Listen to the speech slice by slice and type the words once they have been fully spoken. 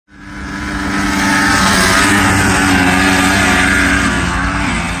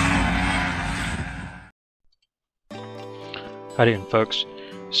Hi again, folks.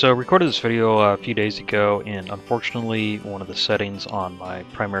 So I recorded this video a few days ago, and unfortunately one of the settings on my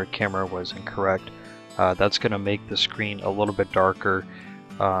primary camera was incorrect. That's going to make the screen a little bit darker.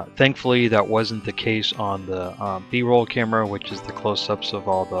 Thankfully that wasn't the case on the B-roll camera, which is the close-ups of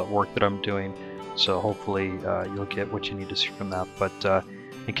all the work that I'm doing. So hopefully you'll get what you need to see from that. But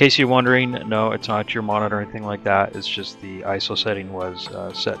in case you're wondering, no, it's not your monitor or anything like that. It's just the ISO setting was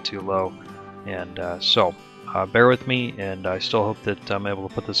set too low. And bear with me, and I still hope that I'm able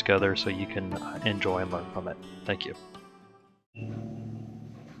to put this together so you can enjoy and learn from it. Thank you.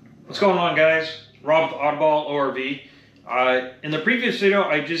 What's going on, guys? Rob with Oddball ORV. In the previous video,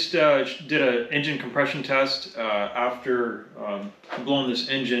 I just did an engine compression test after blowing this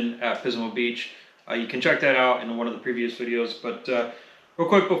engine at Pismo Beach. You can check that out in one of the previous videos. But real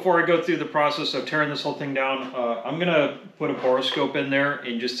quick, before I go through the process of tearing this whole thing down, I'm going to put a borescope in there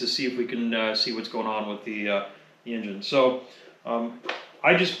and just to see if we can see what's going on with the engine. So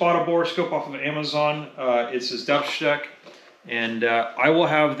I just bought a borescope off of Amazon. It's this depth check. And I will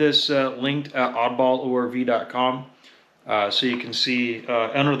have this linked at oddballorv.com so you can see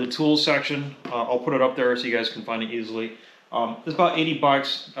under the tools section. I'll put it up there so you guys can find it easily. It's about 80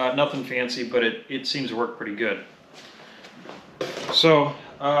 bucks, nothing fancy, but it seems to work pretty good. So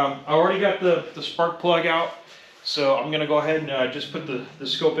I already got the spark plug out, so I'm going to go ahead and just put the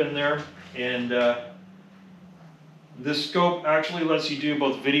scope in there. And this scope actually lets you do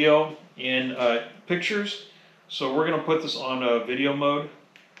both video and pictures. So we're going to put this on video mode,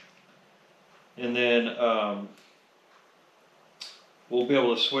 and then we'll be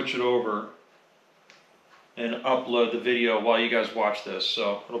able to switch it over and upload the video while you guys watch this,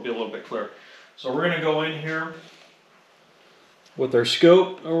 so it'll be a little bit clearer. So we're going to go in here with our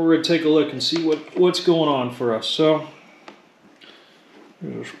scope, and we're going to take a look and see what's going on for us. So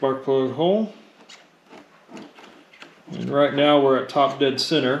here's our spark plug hole, and right now we're at top dead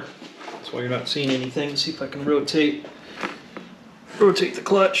center. That's why you're not seeing anything. Let's see if I can rotate the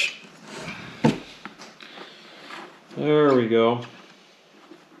clutch. There we go.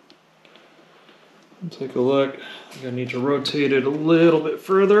 Take a look. I'm going to need to rotate it a little bit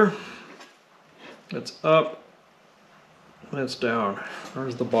further. That's up. That's down.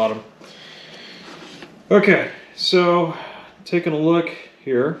 There's the bottom. Okay, so taking a look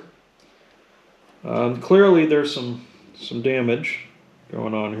here. Clearly there's some damage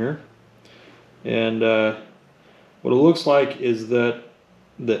going on here. And what it looks like is that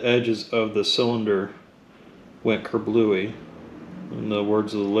the edges of the cylinder went kerblooey, in the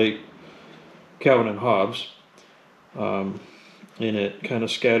words of the late Calvin and Hobbes, and it kind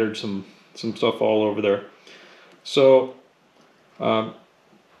of scattered some stuff all over there. So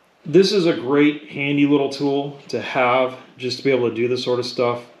this is a great handy little tool to have just to be able to do this sort of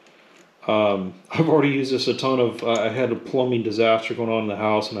stuff. I've already used this a ton of, I had a plumbing disaster going on in the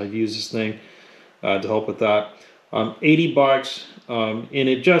house, and I've used this thing to help with that. 80 bucks, and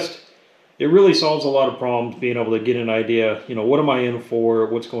it really solves a lot of problems, being able to get an idea, you know, what am I in for,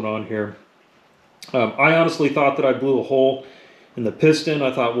 what's going on here. I honestly thought that I blew a hole in the piston.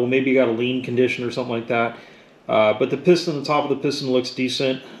 I thought, well, maybe you got a lean condition or something like that. But the piston, the top of the piston looks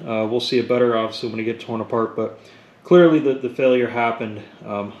decent. We'll see it better, obviously, when it gets torn apart, but clearly the failure happened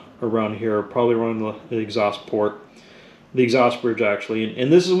around here, probably around the exhaust port, the exhaust bridge actually.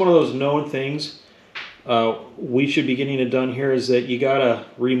 And this is one of those known things we should be getting it done here, is that you gotta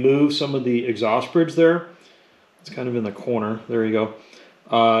remove some of the exhaust bridge there. It's kind of in the corner, there you go.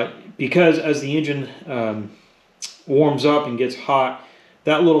 Because as the engine warms up and gets hot,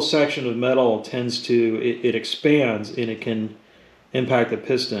 that little section of metal tends to, it expands, and it can impact the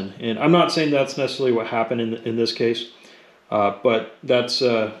piston. And I'm not saying that's necessarily what happened in this case, but that's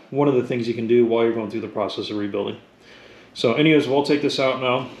one of the things you can do while you're going through the process of rebuilding. So anyways, we'll take this out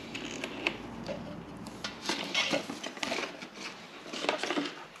now.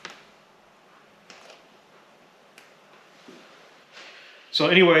 So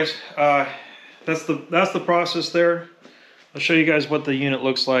anyways, that's the process there. I'll show you guys what the unit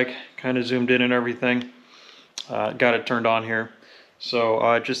looks like, kind of zoomed in and everything. Got it turned on here.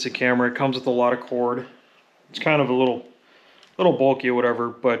 So just a camera. It comes with a lot of cord. It's kind of a little bulky or whatever,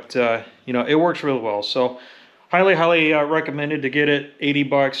 but you know, it works really well. So highly recommended to get it. 80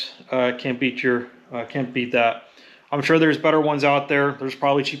 bucks. Can't beat that. I'm sure there's better ones out there. There's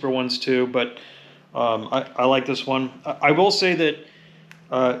probably cheaper ones too, but I like this one. I will say that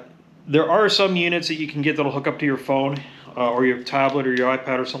there are some units that you can get that'll hook up to your phone or your tablet or your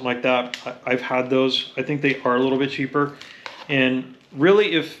iPad or something like that. I've had those. I think they are a little bit cheaper. And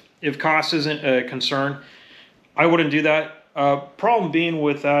really, if cost isn't a concern, I wouldn't do that. Problem being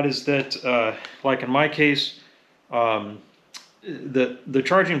with that is that, like in my case, the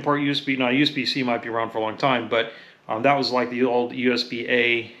charging port USB, now USB-C might be around for a long time, but that was like the old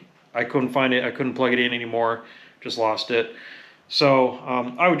USB-A. I couldn't find it. I couldn't plug it in anymore. Just lost it. So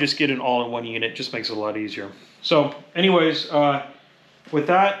I would just get an all-in-one unit. Just makes it a lot easier. So anyways, with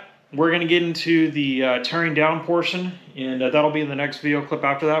that, we're going to get into the tearing down portion, and that'll be in the next video clip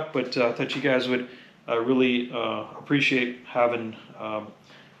after that. But I thought you guys would really appreciate having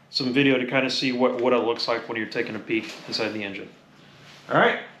some video to kind of see what it looks like when you're taking a peek inside the engine. All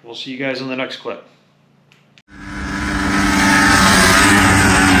right, we'll see you guys in the next clip.